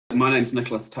My name's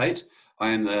Tait. I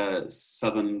am the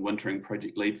Southern Wintering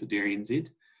Project Lead for Dairy NZ.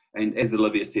 And as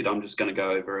Olivia said, I'm just going to go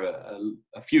over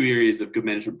a few areas of good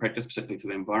management practice, particularly for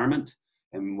the environment,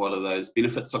 and what do those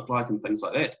benefits look like and things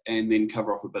like that, and then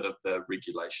cover off a bit of the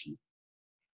regulation.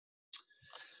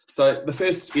 So the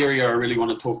first area I really want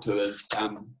to talk to is,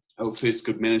 our first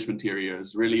good management area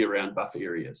is really around buffer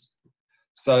areas.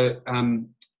 So, and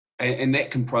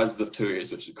that comprises of two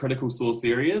areas, which are critical source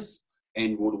areas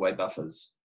and waterway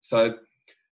buffers. So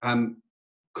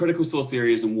critical source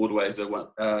areas and waterways are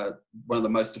one of the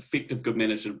most effective good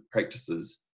management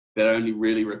practices that only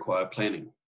really require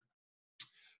planning.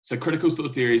 So critical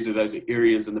source areas are those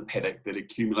areas in the paddock that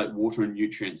accumulate water and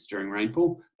nutrients during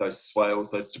rainfall, those swales,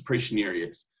 those depression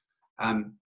areas.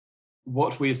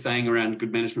 What we're saying around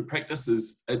good management practice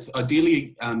is it's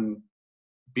ideally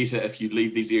better if you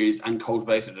leave these areas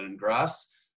uncultivated and in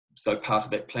grass. So part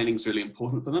of that planning is really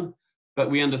important for them. But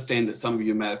we understand that some of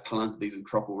you may have planted these in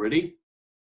crop already.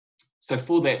 So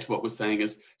for that, what we're saying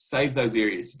is save those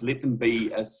areas, let them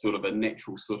be as sort of a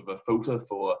natural sort of a filter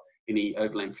for any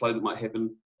overland flow that might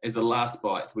happen as a last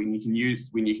bite when you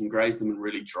can graze them in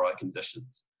really dry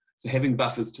conditions. So having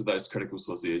buffers to those critical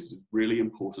source areas is really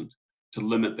important to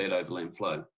limit that overland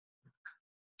flow.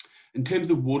 In terms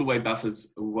of waterway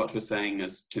buffers, what we're saying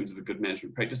is, in terms of a good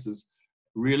management practice, is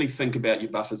really think about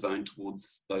your buffer zone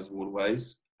towards those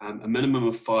waterways. A minimum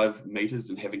of 5 metres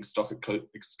and having stock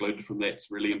excluded from that is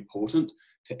really important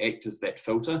to act as that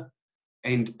filter.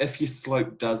 And if your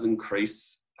slope does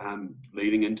increase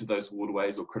leading into those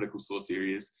waterways or critical source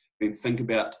areas, then think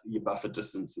about your buffer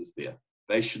distances there.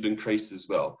 They should increase as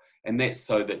well. And that's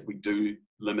so that we do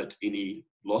limit any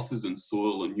losses in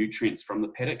soil and nutrients from the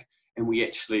paddock, and we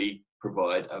actually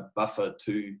provide a buffer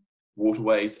to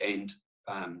waterways and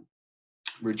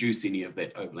reduce any of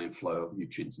that overland flow of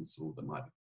nutrients and soil that might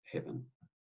happen.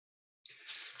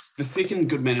 The second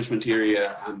good management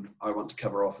area I want to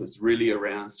cover off is really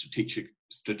around strategic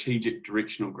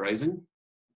directional grazing.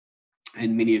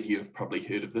 And many of you have probably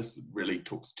heard of this. It really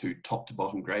talks to top to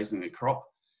bottom grazing the crop.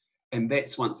 And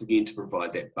that's once again to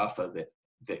provide that buffer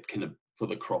that can, for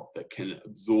the crop, that can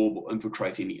absorb or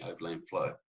infiltrate any overland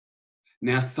flow.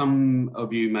 Now, some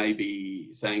of you may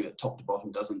be saying that top to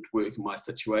bottom doesn't work in my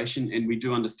situation, and we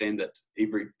do understand that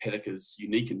every paddock is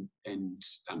unique and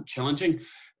challenging,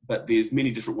 but there's many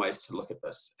different ways to look at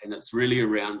this, and it's really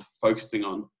around focusing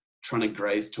on trying to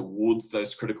graze towards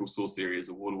those critical source areas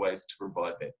or waterways to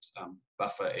provide that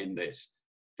buffer and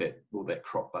that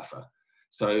crop buffer.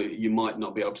 So you might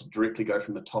not be able to directly go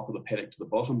from the top of the paddock to the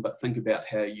bottom, but think about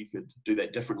how you could do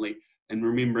that differently, and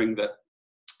remembering that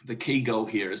the key goal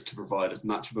here is to provide as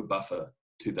much of a buffer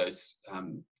to those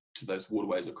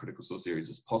waterways or critical source areas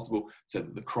as possible, so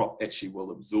that the crop actually will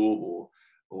absorb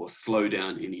or slow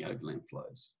down any overland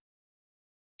flows.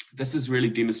 This was really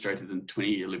demonstrated in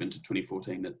 2011 to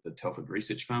 2014 at the Telford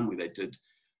Research Farm, where they did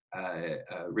a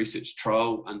research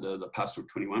trial under the Pastoral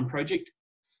 21 project.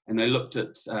 And they looked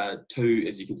at two,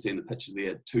 as you can see in the picture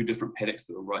there, two different paddocks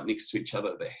that were right next to each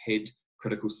other that had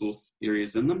critical source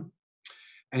areas in them.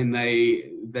 And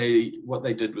what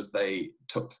they did was they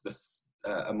took this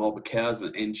a mob of cows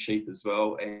and sheep as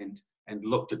well, and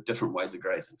looked at different ways of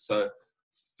grazing. So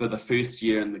for the first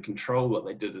year in the control, what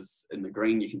they did is, in the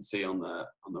green you can see on the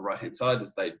right hand side,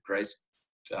 is they grazed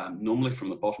normally from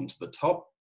the bottom to the top,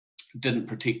 didn't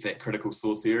protect that critical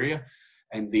source area.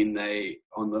 And then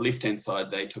on the left hand side,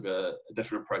 they took a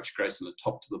different approach, grazed from the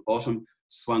top to the bottom,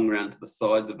 swung around to the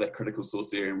sides of that critical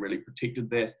source area and really protected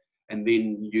that, and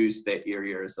then used that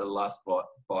area as a last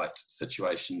bite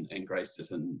situation and grazed it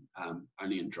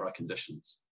only in dry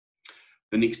conditions.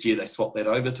 The next year they swapped that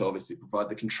over to obviously provide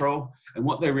the control, and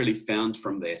what they really found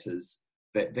from that is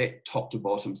that top to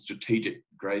bottom strategic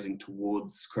grazing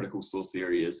towards critical source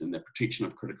areas and the protection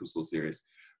of critical source areas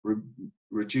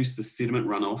reduced the sediment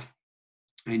runoff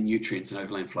and nutrients and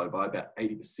overland flow by about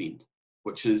 80%,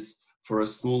 which is, for a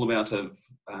small amount of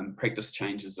practice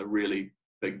changes, a really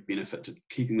big benefit to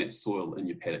keeping that soil in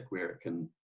your paddock where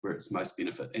it's most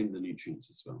benefit, and the nutrients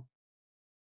as well.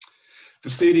 The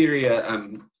third area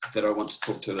that I want to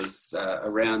talk to is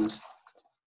around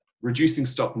reducing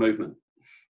stock movement,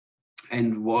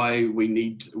 and why we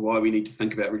need to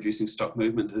think about reducing stock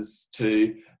movement is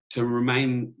to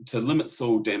limit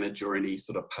soil damage or any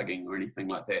sort of pugging or anything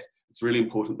like that. It's really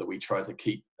important that we try to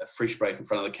keep a fresh break in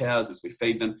front of the cows as we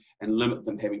feed them, and limit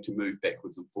them having to move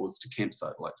backwards and forwards to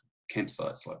campsites like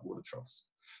water troughs.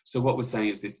 So what we're saying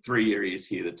is there's 3 areas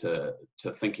here to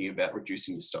thinking about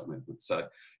reducing your stock movement. So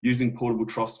using portable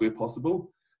troughs where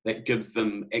possible, that gives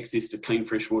them access to clean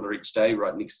fresh water each day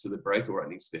right next to the break or right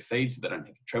next to their feed, so they don't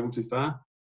have to travel too far.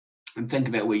 And think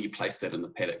about where you place that in the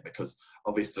paddock, because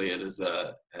obviously it is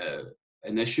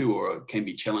an issue, or it can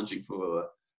be challenging for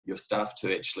your staff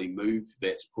to actually move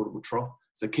that portable trough.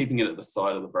 So keeping it at the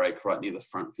side of the break, right near the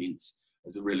front fence,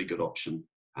 is a really good option.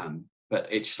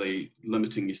 But actually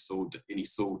limiting your any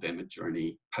soil damage or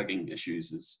any pugging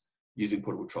issues, is using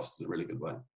portable troughs is a really good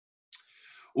way.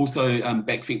 Also,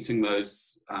 back fencing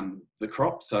the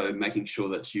crop, so making sure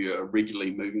that you are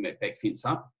regularly moving that back fence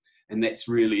up. And that's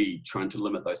really trying to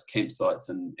limit those campsites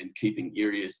and keeping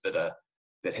areas that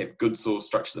have good soil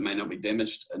structure that may not be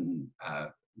damaged, and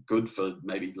good for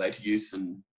maybe later use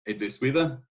in adverse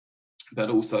weather. But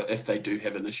also, if they do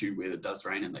have an issue where it does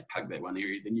rain and they pug that one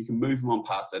area, then you can move them on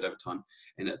past that over time,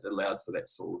 and it allows for that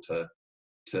soil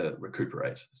to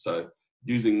recuperate. So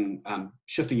using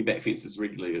shifting your back fences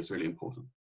regularly is really important.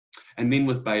 And then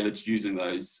with baleage, using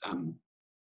those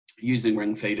using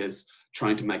ring feeders,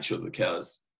 trying to make sure that the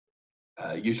cows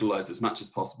utilise as much as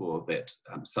possible of that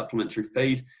supplementary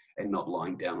feed and not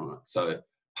lying down on it. So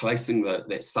placing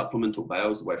that supplemental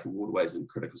bales away from waterways and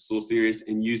critical source areas,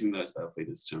 and using those bale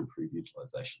feeders to improve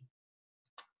utilisation.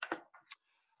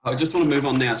 I just want to move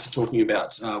on now to talking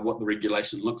about what the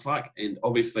regulation looks like. And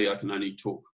obviously I can only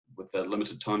talk with a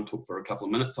limited time, talk for a couple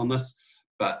of minutes on this.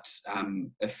 But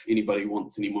if anybody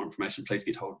wants any more information, please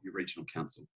get hold of your regional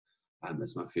council.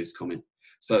 That's my first comment.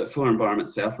 So for Environment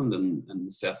Southland and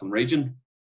the Southland region,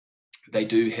 they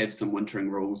do have some wintering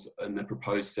rules in the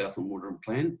proposed Southland Land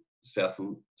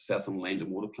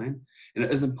and Water Plan. And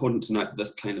it is important to note that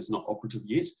this plan is not operative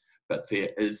yet, but there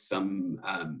is some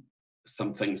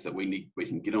things that we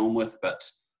can get on with, but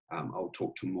I'll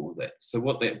talk to more of that. So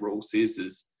what that rule says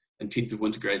is intensive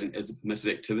winter grazing is a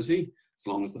permitted activity as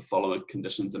long as the following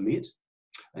conditions are met.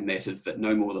 And that is that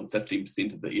no more than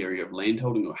 15% of the area of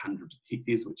landholding, or 100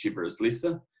 hectares, whichever is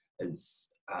lesser,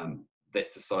 is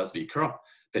that's the size of your crop.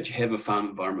 That you have a farm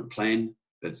environment plan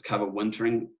that's cover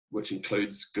wintering, which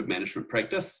includes good management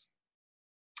practice.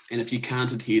 And if you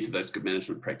can't adhere to those good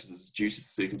management practices due to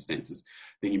circumstances,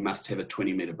 then you must have a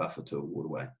 20-metre buffer to a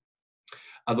waterway.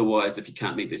 Otherwise, if you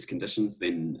can't meet these conditions,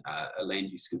 then a land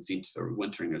use consent for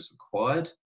wintering is required.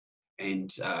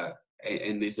 And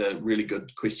there's a really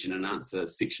good question and answer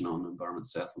section on Environment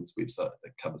Southland's website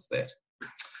that covers that.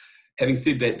 Having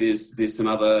said that, there's some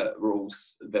other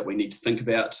rules that we need to think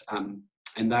about,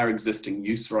 and they're existing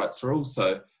use rights rules.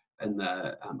 So in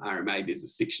the RMA, there's a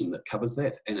section that covers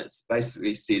that, and it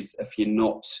basically says if you're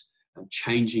not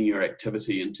changing your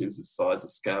activity in terms of size or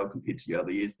scale compared to your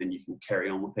other years, then you can carry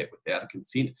on with that without a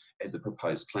consent as a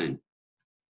proposed plan.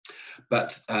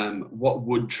 But what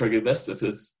would trigger this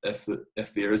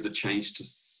if there is a change to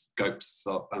scope,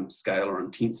 scale or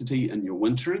intensity in your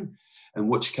wintering, in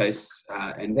which case,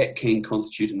 and that can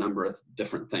constitute a number of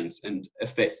different things. And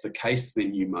if that's the case,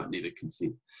 then you might need a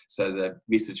consent. So the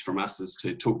message from us is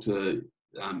to talk to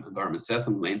Environment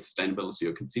Southland, Land Sustainability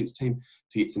or Consents team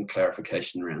to get some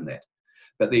clarification around that.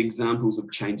 But the examples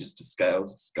of changes to scale,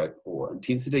 scope or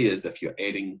intensity is if you're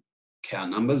adding cow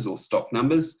numbers or stock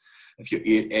numbers, if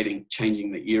you're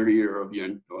changing the area of your,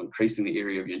 or increasing the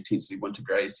area of your intensity winter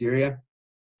grazed area,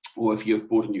 or if you've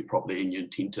bought a new property and you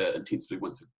intend to intensively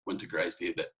winter graze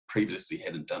there that previously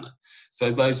hadn't done it.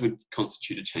 So those would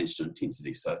constitute a change to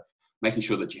intensity. So making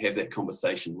sure that you have that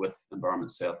conversation with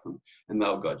Environment Southland, and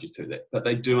they'll guide you through that. But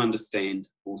they do understand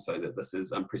also that this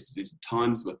is unprecedented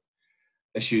times with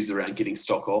issues around getting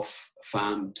stock off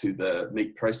farm to the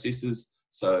meat processors.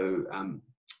 So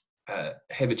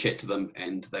have a chat to them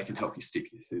and they can help you step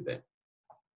you through that.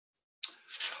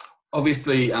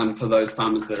 Obviously, for those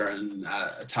farmers that are in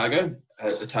Otago,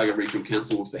 Otago Regional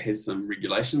Council also has some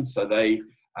regulations. So they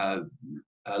are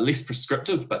less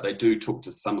prescriptive, but they do talk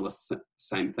to some of the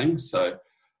same things. So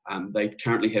they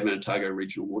currently have an Otago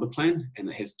Regional Water Plan, and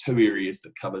it has two areas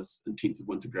that covers intensive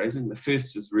winter grazing. The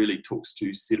first is really talks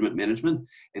to sediment management,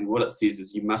 and what it says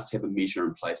is you must have a measure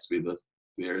in place where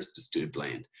there is disturbed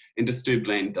land. And disturbed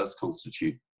land does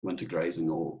constitute winter grazing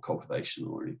or cultivation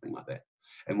or anything like that.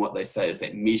 And what they say is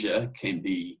that measure can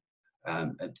be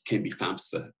farm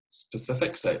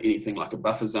specific, so anything like a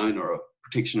buffer zone or a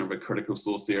protection of a critical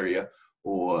source area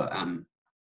or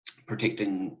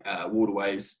protecting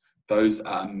waterways. Those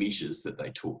are measures that they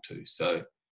talk to. So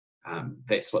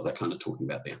that's what they're kind of talking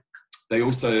about there. They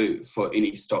also, for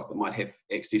any stock that might have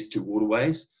access to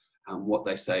waterways, what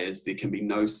they say is there can be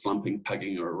no slumping,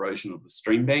 pugging or erosion of the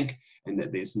stream bank, and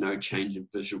that there's no change in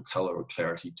visual colour or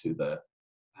clarity to the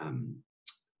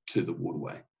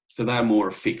waterway. So they're more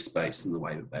effects-based in the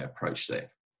way that they approach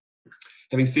that.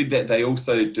 Having said that, they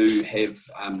also do have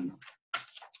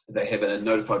they have a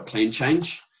notified plan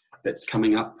change that's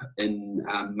coming up in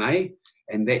May,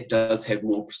 and that does have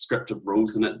more prescriptive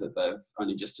rules in it that they've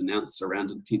only just announced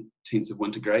around intensive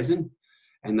winter grazing.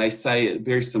 And they say,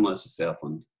 very similar to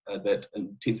Southland, that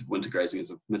intensive winter grazing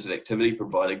is a permitted activity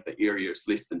provided the area is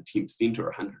less than 10% or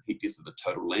 100 hectares of the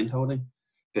total landholding,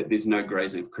 that there's no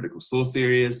grazing of critical source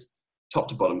areas, top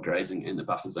to bottom grazing, and the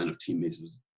buffer zone of 10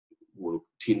 metres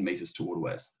to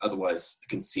waterways. Otherwise,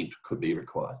 consent could be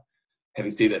required.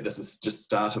 Having said that, this is just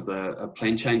start of a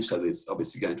plan change, so there's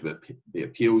obviously going to be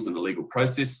appeals and a legal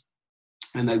process,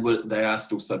 and they are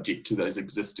still subject to those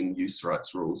existing use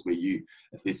rights rules where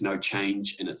if there's no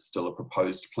change and it's still a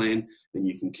proposed plan, then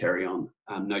you can carry on.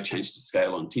 No change to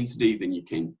scale or intensity, then you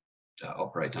can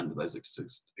operate under those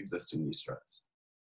existing use rights.